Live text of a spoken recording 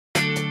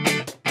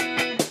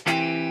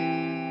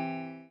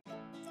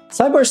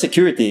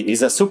Cybersecurity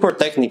is a super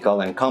technical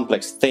and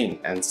complex thing,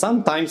 and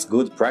sometimes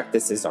good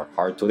practices are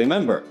hard to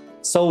remember.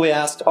 So we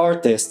asked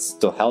artists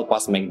to help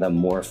us make them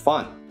more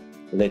fun.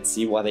 Let's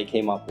see what they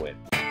came up with.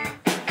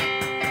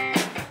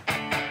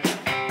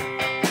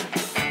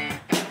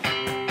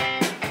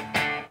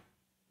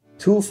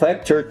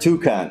 Two-factor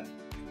Toucan.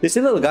 This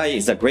little guy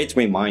is a great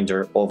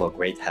reminder of a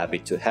great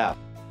habit to have.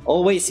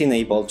 Always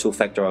enable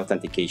two-factor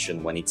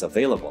authentication when it's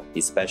available,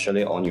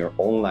 especially on your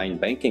online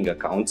banking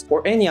accounts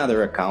or any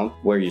other account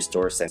where you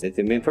store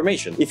sensitive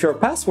information. If your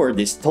password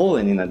is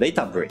stolen in a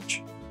data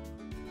breach,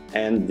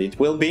 and it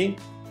will be,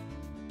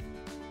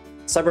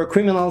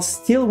 cybercriminals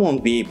still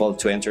won't be able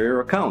to enter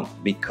your account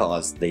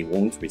because they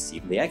won't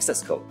receive the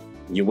access code.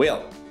 You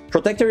will.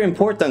 Protect your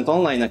important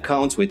online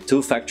accounts with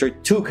two-factor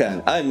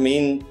Toucan,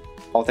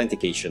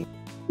 authentication.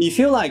 If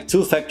you like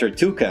two-factor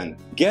Toucan,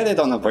 get it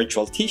on a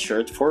virtual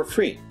t-shirt for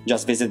free.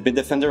 Just visit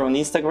Bitdefender on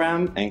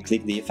Instagram and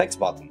click the effects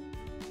button.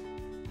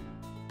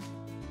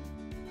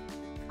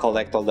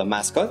 Collect all the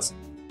mascots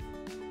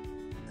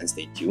and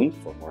stay tuned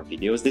for more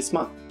videos this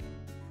month.